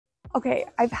Okay,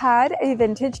 I've had a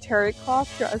vintage terry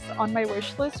cloth dress on my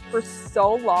wish list for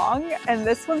so long, and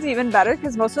this one's even better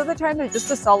because most of the time they're just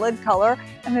a solid color,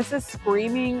 and this is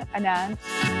screaming Anand.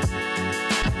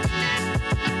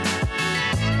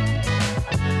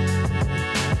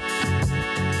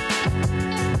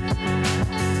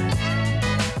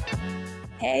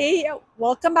 Hey,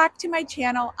 welcome back to my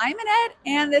channel. I'm Annette,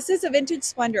 and this is a Vintage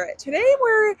Splendor. Today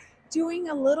we're doing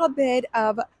a little bit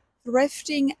of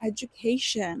thrifting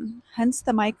education, hence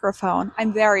the microphone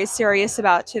I'm very serious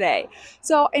about today.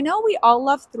 So I know we all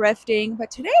love thrifting,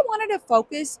 but today I wanted to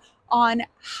focus on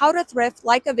how to thrift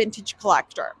like a vintage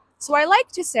collector. So I like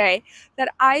to say that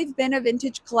I've been a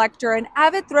vintage collector, an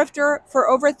avid thrifter for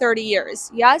over 30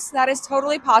 years. Yes, that is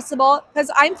totally possible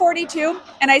because I'm 42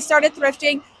 and I started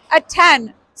thrifting at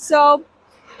 10. So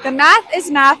the math is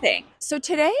mathing. So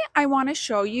today I want to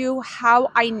show you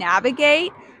how I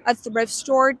navigate a thrift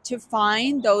store to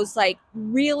find those like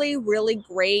really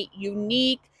great,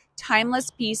 unique, timeless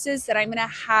pieces that I'm going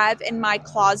to have in my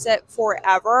closet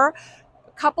forever.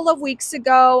 A couple of weeks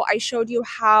ago, I showed you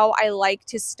how I like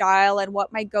to style and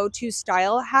what my go-to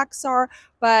style hacks are.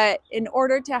 But in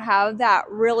order to have that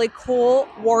really cool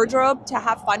wardrobe to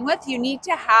have fun with, you need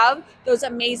to have those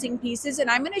amazing pieces.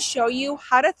 And I'm going to show you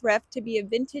how to thrift to be a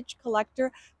vintage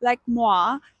collector like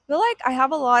moi. I feel like I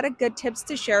have a lot of good tips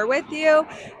to share with you.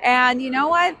 And you know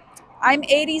what? I'm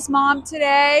 80s mom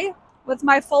today with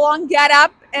my full-on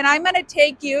get-up, and I'm going to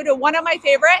take you to one of my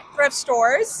favorite thrift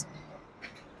stores.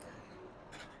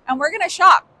 And we're gonna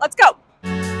shop. Let's go.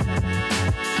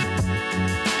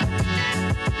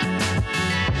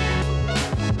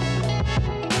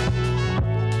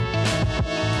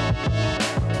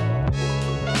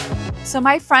 So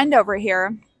my friend over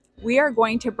here, we are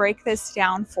going to break this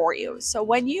down for you. So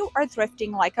when you are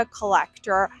thrifting like a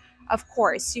collector, of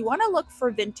course, you want to look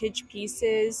for vintage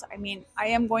pieces. I mean, I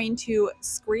am going to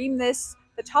scream this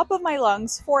the top of my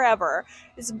lungs forever,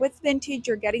 is with vintage,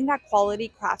 you're getting that quality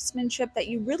craftsmanship that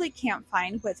you really can't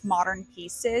find with modern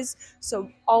pieces.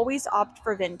 So always opt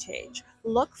for vintage.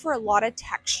 Look for a lot of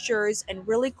textures and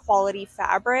really quality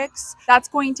fabrics. That's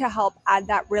going to help add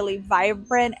that really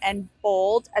vibrant and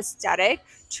bold aesthetic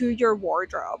to your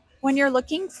wardrobe. When you're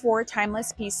looking for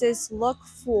timeless pieces, look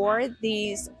for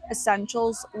these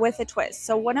essentials with a twist.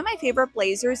 So one of my favorite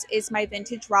blazers is my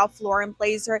vintage Ralph Lauren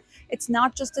blazer. It's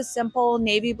not just a simple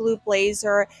navy blue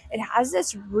blazer. It has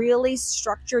this really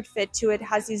structured fit to it. It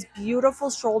has these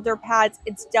beautiful shoulder pads.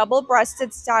 It's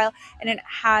double-breasted style, and it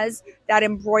has that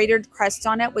embroidered crest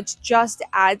on it, which just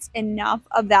adds enough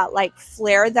of that like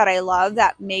flair that I love,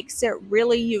 that makes it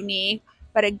really unique.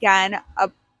 But again,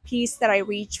 a piece that I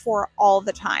reach for all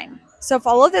the time. So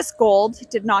follow this gold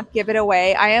did not give it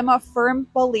away. I am a firm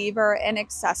believer in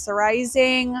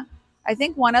accessorizing. I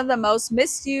think one of the most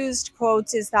misused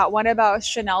quotes is that one about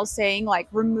Chanel saying like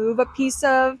remove a piece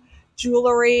of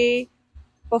jewelry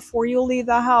before you leave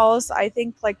the house. I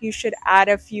think like you should add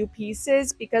a few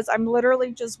pieces, because I'm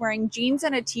literally just wearing jeans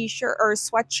and a t-shirt or a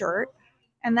sweatshirt.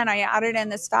 And then I added in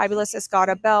this fabulous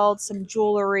Escada belt, some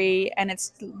jewelry, and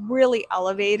it's really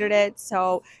elevated it.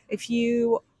 So if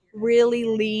you really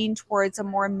lean towards a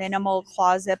more minimal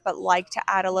closet but like to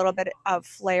add a little bit of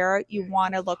flair, you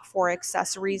want to look for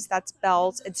accessories. That's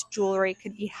belts, it's jewelry, it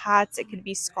could be hats, it could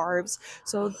be scarves.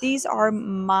 So these are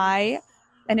my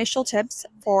initial tips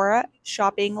for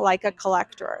shopping like a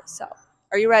collector. So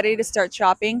are you ready to start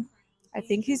shopping? I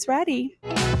think he's ready.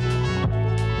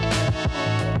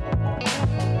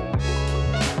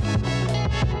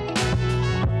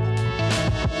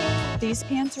 These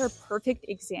pants are a perfect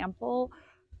example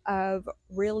of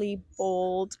really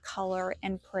bold color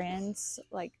and prints.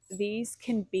 Like, these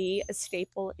can be a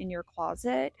staple in your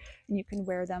closet and you can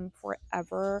wear them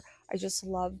forever. I just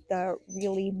love the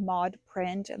really mod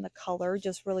print, and the color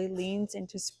just really leans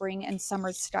into spring and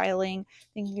summer styling. I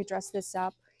think you dress this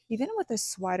up even with a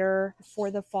sweater for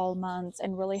the fall months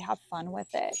and really have fun with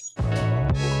it.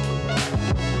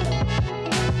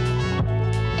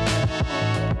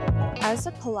 As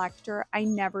a collector, I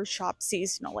never shop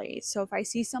seasonally. So if I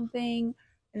see something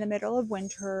in the middle of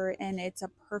winter and it's a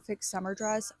perfect summer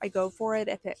dress, I go for it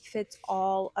if it fits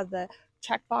all of the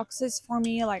check boxes for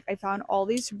me. Like, I found all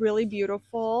these really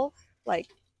beautiful like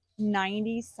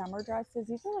 90s summer dresses.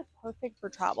 These are like perfect for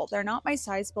travel. They're not my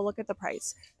size, but look at the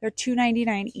price. They're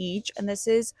 $2.99 each, and this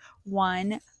is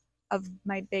one of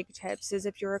my big tips. Is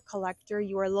if you're a collector,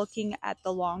 you are looking at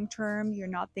the long term. You're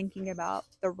not thinking about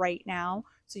the right now.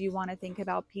 So you want to think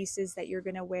about pieces that you're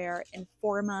going to wear in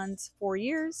 4 months, 4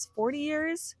 years, 40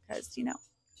 years, because, you know,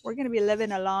 we're going to be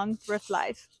living a long thrift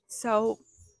life. So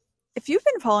If you've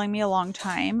been following me a long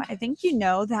time, I think you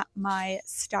know that my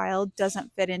style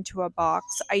doesn't fit into a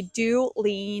box. I do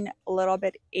lean a little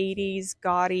bit 80s,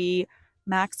 gaudy,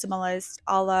 maximalist,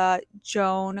 a la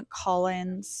Joan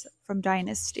Collins from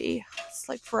Dynasty. It's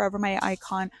like forever my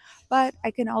icon. But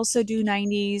I can also do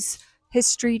 90s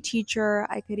history teacher.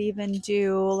 I could even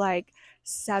do like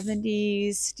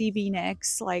 70s Stevie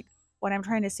Nicks. Like what I'm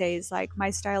trying to say is like my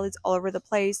style is all over the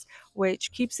place,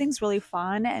 which keeps things really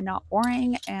fun and not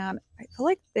boring. And I feel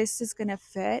like this is gonna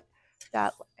fit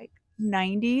that like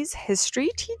 90s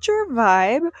history teacher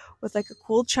vibe with like a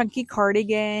cool chunky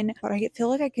cardigan. But I feel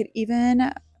like I could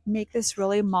even make this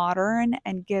really modern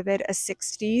and give it a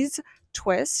 60s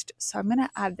twist. So I'm gonna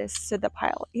add this to the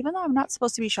pile. Even though I'm not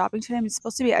supposed to be shopping today, I'm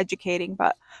supposed to be educating,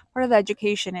 but part of the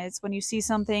education is when you see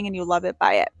something and you love it,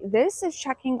 buy it. This is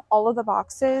checking all of the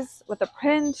boxes with the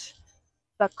print,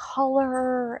 the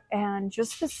color, and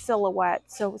just the silhouette.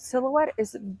 So silhouette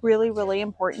is really, really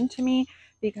important to me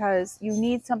because you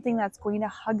need something that's going to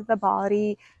hug the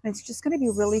body and it's just going to be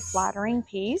really flattering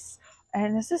piece.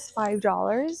 And this is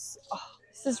 $5. Oh,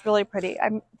 this is really pretty.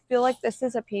 I feel like this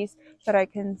is a piece that I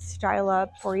can style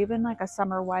up for even like a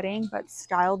summer wedding, but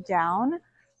styled down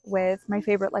with my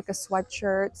favorite, like a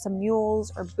sweatshirt, some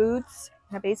mules or boots,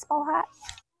 and a baseball hat.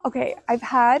 Okay, I've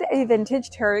had a vintage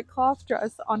terry cloth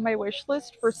dress on my wish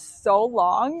list for so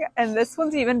long, and this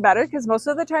one's even better because most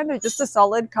of the time they're just a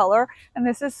solid color, and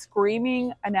this is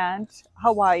screaming Anant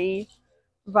Hawaii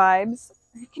vibes.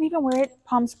 You can even wear it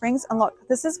Palm Springs, and look,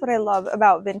 this is what I love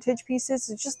about vintage pieces.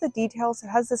 It's just the details. It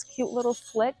has this cute little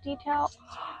slit detail.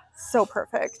 So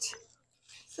perfect.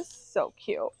 This is so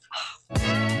cute.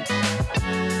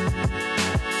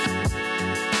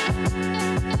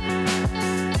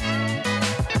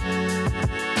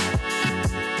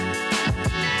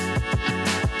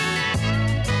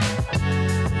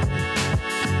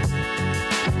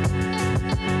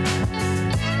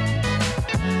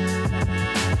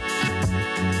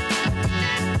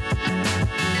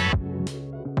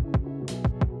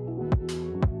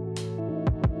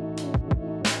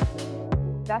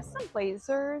 Vests and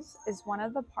blazers is one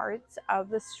of the parts of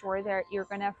the store that you're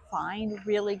going to find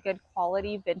really good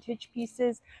quality vintage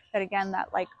pieces that, again,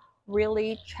 that like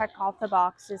really check off the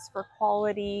boxes for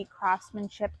quality,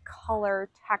 craftsmanship, color,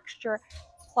 texture,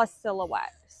 plus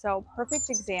silhouette. So perfect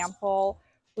example,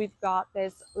 we've got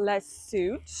this Les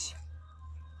suit.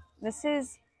 This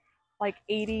is like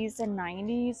 80s and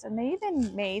 90s, and they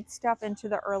even made stuff into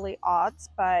the early aughts,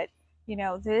 but you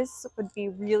know, this would be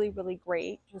really, really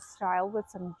great just styled with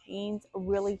some jeans, a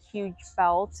really huge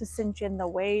belt to cinch in the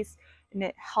waist, and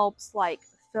it helps like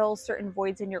fill certain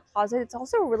voids in your closet. It's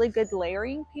also a really good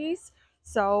layering piece.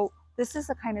 So this is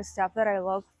the kind of stuff that I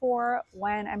look for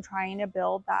when I'm trying to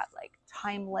build that like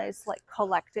timeless, like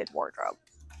collected wardrobe.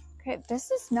 Okay,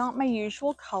 this is not my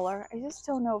usual color. I just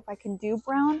don't know if I can do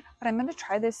brown, but I'm gonna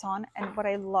try this on. And what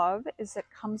I love is it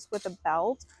comes with a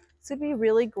belt. This would be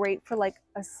really great for like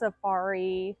a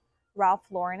safari Ralph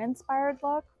Lauren inspired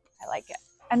look. I like it.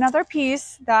 Another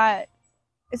piece that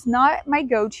is not my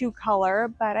go-to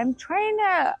color, but I'm trying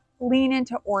to lean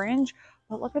into orange.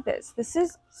 But look at this. This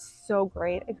is so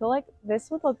great. I feel like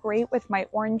this would look great with my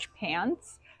orange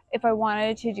pants if I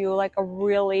wanted to do like a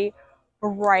really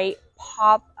bright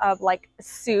pop of like a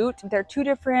suit. They're two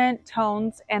different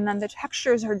tones and then the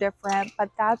textures are different, but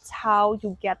that's how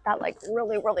you get that like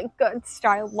really, really good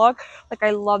style look. Like I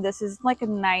love this. This is like a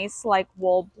nice like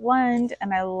wool blend,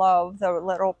 and I love the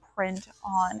little print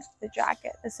on the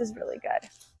jacket. This is really good.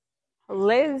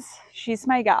 Liz, she's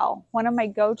my gal. One of my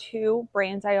go-to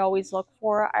brands I always look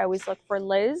for. I always look for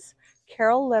Liz,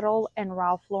 Carol Little, and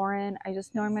Ralph Lauren. I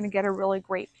just know I'm going to get a really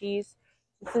great piece.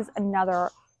 This is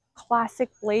another classic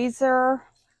blazer,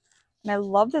 and I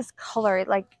love this color.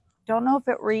 Like, don't know if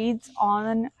it reads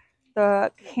on the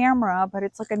camera, but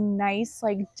it's like a nice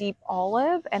like deep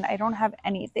olive, and I don't have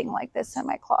anything like this in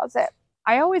my closet.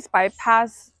 I always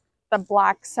bypass the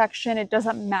black section. It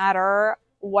doesn't matter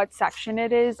what section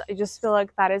it is. I just feel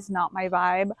like that is not my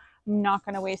vibe. I'm not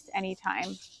going to waste any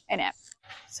time in it.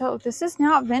 So this is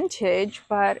not vintage,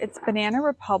 but it's Banana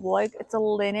Republic. It's a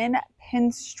linen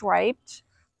pinstriped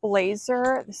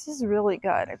blazer. This is really good.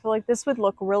 I feel like this would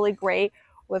look really great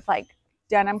with like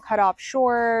denim cutoff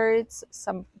shorts,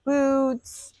 some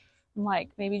boots, and like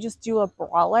maybe just do a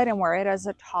bralette and wear it as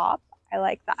a top. I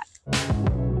like that.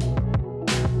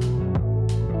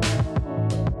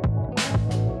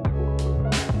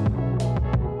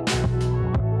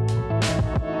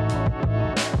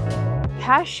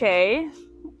 Cachet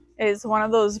is one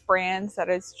of those brands that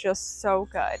is just so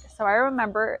good. So I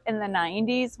remember in the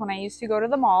 90s when I used to go to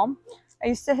the mall, I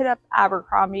used to hit up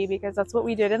Abercrombie because that's what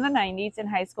we did in the 90s in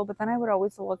high school, but then I would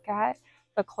always look at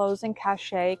the clothes in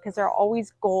Cachet because they're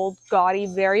always gold, gaudy,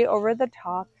 very over the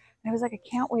top. And I was like, I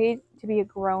can't wait to be a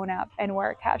grown-up and wear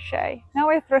a Cachet.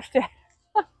 Now I thrifted.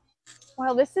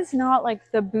 While this is not like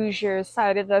the bougie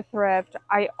side of the thrift,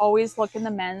 I always look in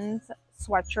the men's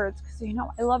sweatshirts because, you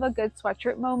know, I love a good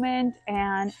sweatshirt moment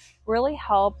and really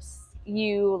helps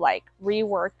you like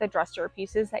rework the dresser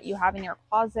pieces that you have in your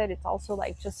closet. It's also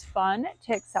like just fun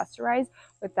to accessorize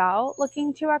without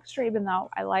looking too extra, even though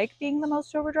I like being the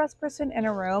most overdressed person in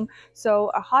a room.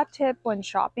 So a hot tip when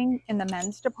shopping in the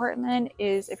men's department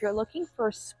is if you're looking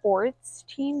for sports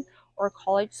team or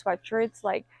college sweatshirts,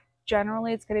 like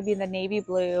generally it's going to be the navy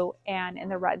blue, and in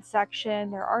the red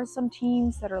section there are some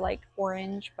teams that are like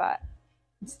orange, but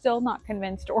I'm still not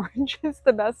convinced orange is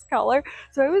the best color.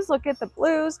 So I always look at the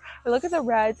blues, I look at the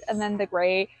reds, and then the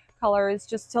gray colors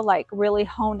just to like really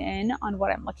hone in on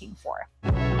what I'm looking for.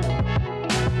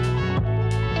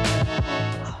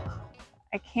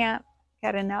 I can't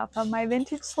get enough of my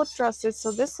vintage slip dresses.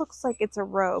 So this looks like it's a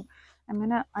robe. I'm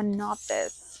gonna unknot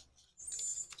this.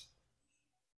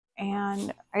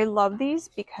 And I love these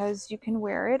because you can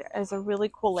wear it as a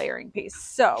really cool layering piece.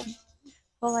 So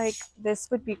but like this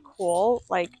would be cool,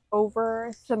 like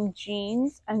over some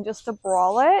jeans and just a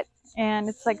bralette, and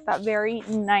it's like that very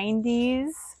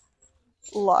 90s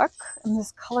look, and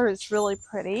this color is really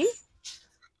pretty.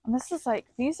 And this is like,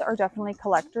 these are definitely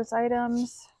collector's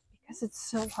items because it's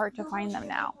so hard to find them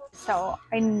now. So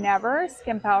I never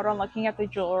skimp out on looking at the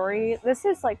jewelry. This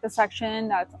is like the section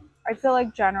that's, I feel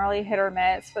like generally hit or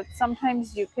miss, but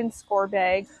sometimes you can score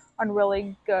big on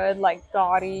really good, like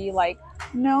gaudy, like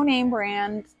no name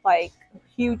brand, like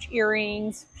huge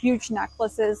earrings, huge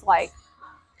necklaces. Like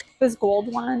this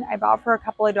gold one I bought for a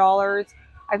couple of dollars.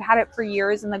 I've had it for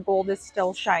years and the gold is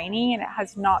still shiny and it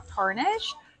has not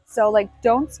tarnished. So like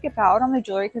don't skip out on the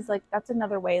jewelry because like that's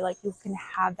another way like you can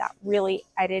have that really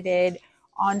edited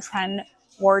on trend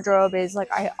wardrobe. Is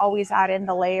like I always add in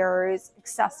the layers,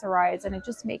 accessorize, and it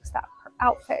just makes that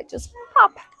outfit just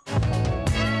pop.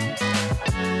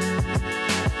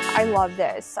 I love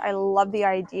this. I love the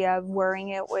idea of wearing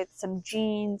it with some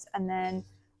jeans and then,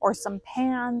 or some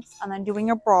pants, and then doing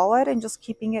a bralette and just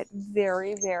keeping it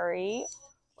very, very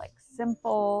like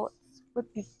simple. It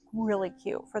would be really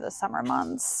cute for the summer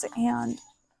months. And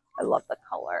I love the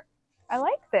color. I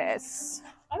like this.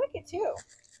 I like it too.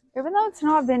 Even though it's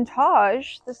not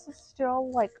vintage, this is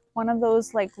still like one of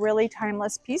those like really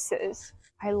timeless pieces.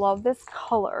 I love this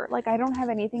color. Like I don't have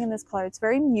anything in this color. It's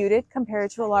very muted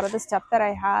compared to a lot of the stuff that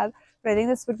I have, but I think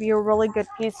this would be a really good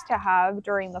piece to have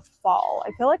during the fall.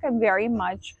 I feel like I'm very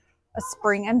much a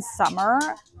spring and summer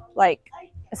like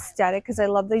aesthetic because I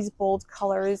love these bold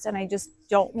colors and I just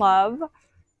don't love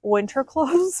winter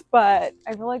clothes, but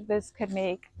I feel like this could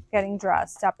make getting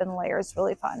dressed up in layers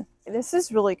really fun. This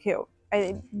is really cute.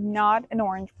 I'm not an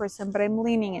orange person, but I'm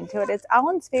leaning into it. It's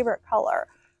Alan's favorite color.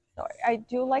 So I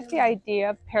do like the idea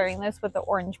of pairing this with the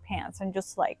orange pants and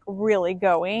just like really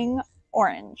going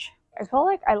orange. I feel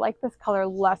like I like this color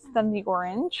less than the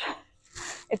orange.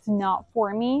 It's not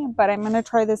for me, but I'm going to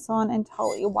try this on and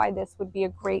tell you why this would be a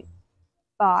great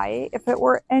buy if it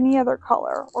were any other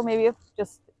color, or maybe if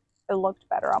just it looked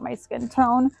better on my skin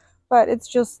tone. But it's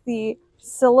just the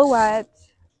silhouette,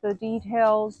 the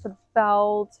details, the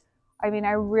belt. I mean,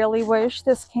 I really wish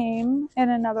this came in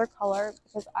another color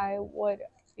because I would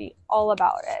be all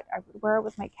about it. I would wear it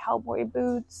with my cowboy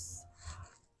boots,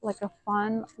 like a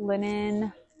fun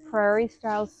linen prairie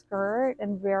style skirt,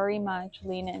 and very much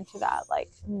lean into that like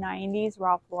 90s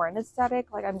Ralph Lauren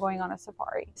aesthetic, like I'm going on a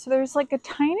safari. So there's like a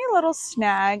tiny little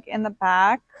snag in the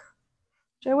back,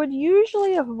 which I would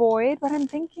usually avoid, but I'm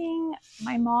thinking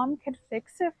my mom could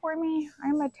fix it for me.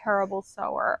 I'm a terrible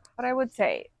sewer, but I would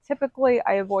say typically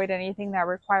I avoid anything that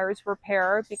requires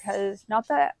repair, because not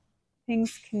that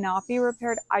things cannot be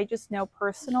repaired, I just know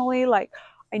personally, like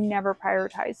I never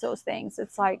prioritize those things.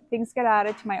 It's like things get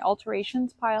added to my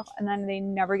alterations pile and then they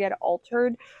never get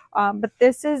altered. But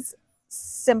this is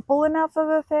simple enough of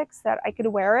a fix that I could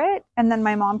wear it and then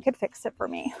my mom could fix it for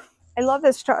me. I love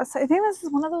this dress. I think this is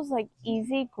one of those like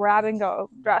easy grab and go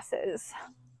dresses.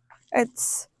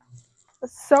 It's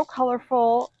so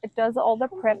colorful. It does all the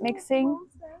print mixing.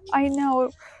 I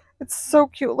know. It's so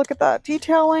cute. Look at that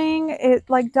detailing. It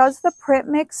like does the print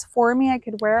mix for me. I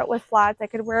could wear it with flats. I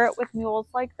could wear it with mules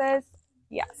like this.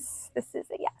 Yes, this is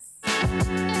a yes.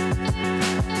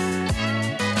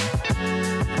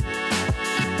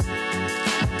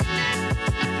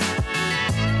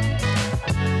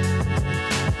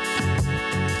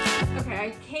 Okay,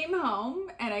 I came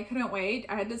home and and I couldn't wait.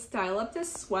 I had to style up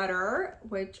this sweater,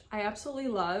 which I absolutely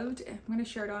loved. I'm gonna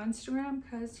share it on Instagram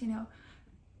because, you know,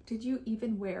 did you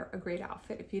even wear a great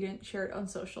outfit if you didn't share it on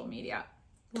social media?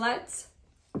 Let's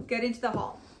get into the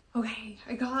haul. Okay,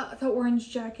 I got the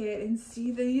orange jacket, and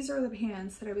see, these are the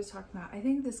pants that I was talking about. I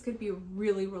think this could be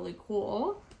really, really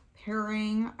cool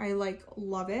pairing. I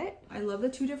love it. I love the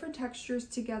two different textures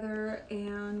together,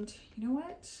 and you know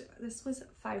what? This was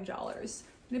 $5.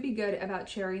 I'm gonna be good about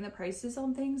sharing the prices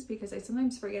on things because I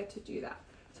sometimes forget to do that.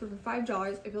 So for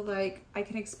 $5, I feel like I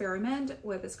can experiment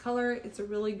with this color. It's a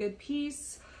really good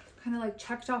piece. Kind of like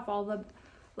checked off all the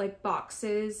like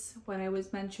boxes when I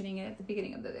was mentioning it at the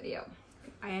beginning of the video.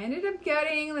 I ended up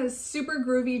getting this super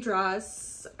groovy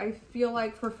dress. I feel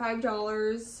like for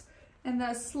 $5, and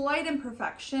the slight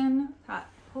imperfection that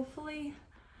hopefully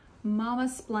Mama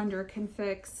Splendor can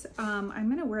fix. I'm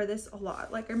gonna wear this a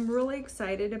lot. Like, I'm really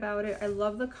excited about it. I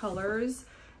love the colors,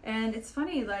 and it's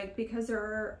funny, like, because there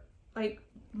are like,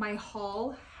 my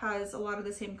haul has a lot of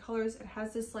the same colors. It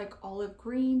has this like olive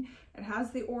green, it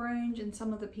has the orange, and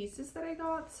some of the pieces that I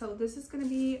got. So this is gonna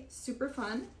be super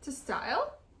fun to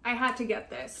style. I had to get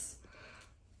this.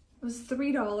 It was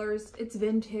 $3. It's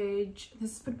vintage.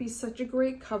 This would be such a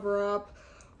great cover up.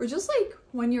 Or just like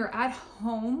when you're at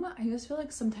home, I just feel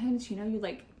like sometimes, you know, you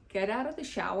like get out of the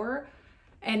shower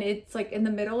and it's like in the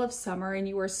middle of summer and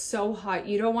you are so hot.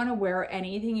 You don't want to wear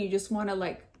anything. You just want to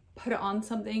like put on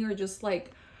something or just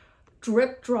like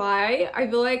drip dry. I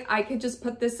feel like I could just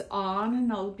put this on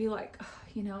and I'll be like,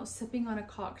 you know, sipping on a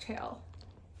cocktail.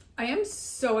 I am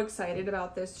so excited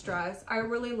about this dress. I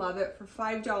really love it for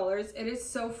 $5. It is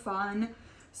so fun.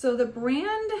 So the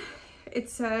brand,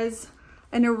 it says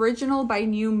an original by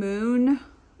New Moon.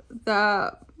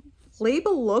 The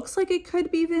label looks like it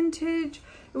could be vintage.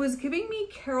 It was giving me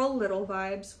Carol Little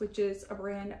vibes, which is a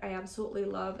brand I absolutely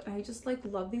love. And I just like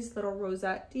love these little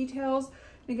rosette details.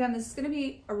 And again, this is gonna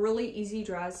be a really easy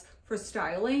dress for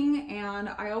styling. And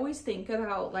I always think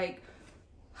about like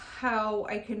how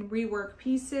I can rework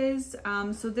pieces.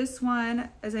 So this one,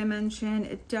 as I mentioned,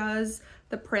 it does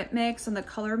the print mix and the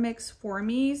color mix for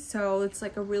me. So it's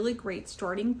like a really great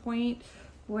starting point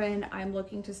when I'm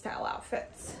looking to style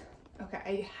outfits. Okay,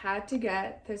 I had to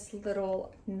get this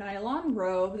little nylon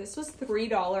robe. This was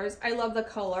 $3. I love the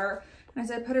color. And as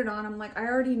I put it on, I'm like, I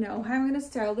already know how I'm gonna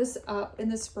style this up in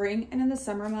the spring and in the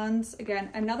summer months. Again,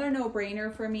 another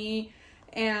no-brainer for me.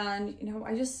 And you know,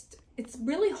 it's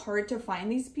really hard to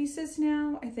find these pieces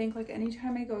now. I think like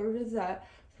anytime I go to the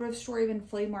thrift store, even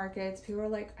flea markets, people are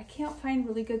like, I can't find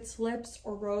really good slips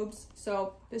or robes.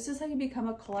 So this is how you become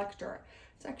a collector.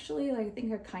 It's actually like, I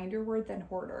think, a kinder word than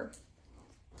hoarder.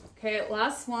 Okay,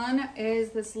 last one is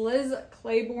this Liz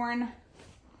Claiborne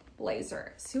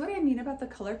blazer. See what I mean about the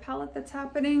color palette that's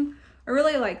happening? I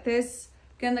really like this.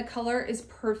 Again, the color is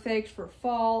perfect for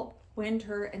fall,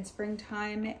 winter, and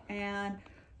springtime. And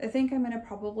I think I'm gonna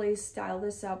probably style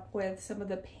this up with some of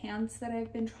the pants that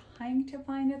I've been trying to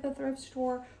find at the thrift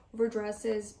store over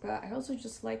dresses, but I also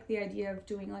just like the idea of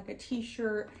doing like a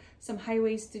t-shirt, some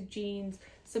high-waisted jeans,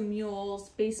 some mules,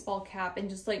 baseball cap, and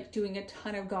just like doing a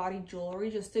ton of gaudy jewelry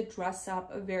just to dress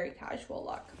up a very casual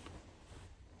look.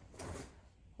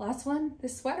 Last one,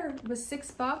 this sweater was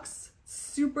 $6,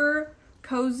 super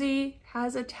cozy,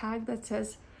 has a tag that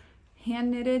says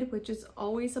hand knitted, which is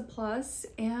always a plus.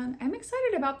 And I'm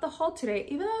excited about the haul today,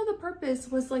 even though the purpose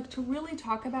was like to really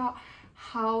talk about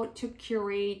how to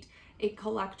curate a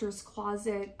collector's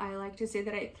closet. I like to say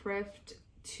that I thrift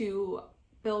to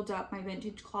build up my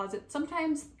vintage closet.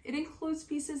 Sometimes it includes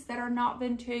pieces that are not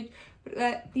vintage, but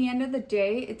at the end of the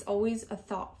day, it's always a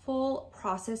thoughtful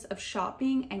process of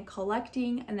shopping and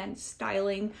collecting and then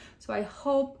styling. So I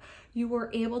hope you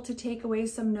were able to take away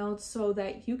some notes so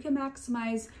that you can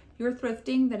maximize your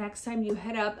thrifting the next time you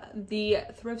head up the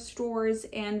thrift stores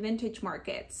and vintage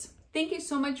markets. Thank you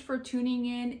so much for tuning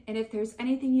in, and if there's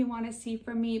anything you want to see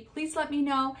from me, please let me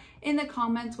know in the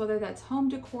comments, whether that's home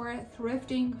decor,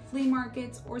 thrifting, flea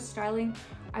markets, or styling.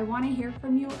 I want to hear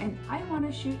from you, and I want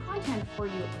to shoot content for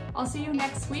you. I'll see you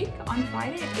next week on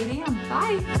Friday at 8 a.m.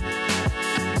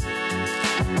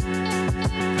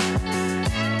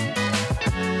 Bye!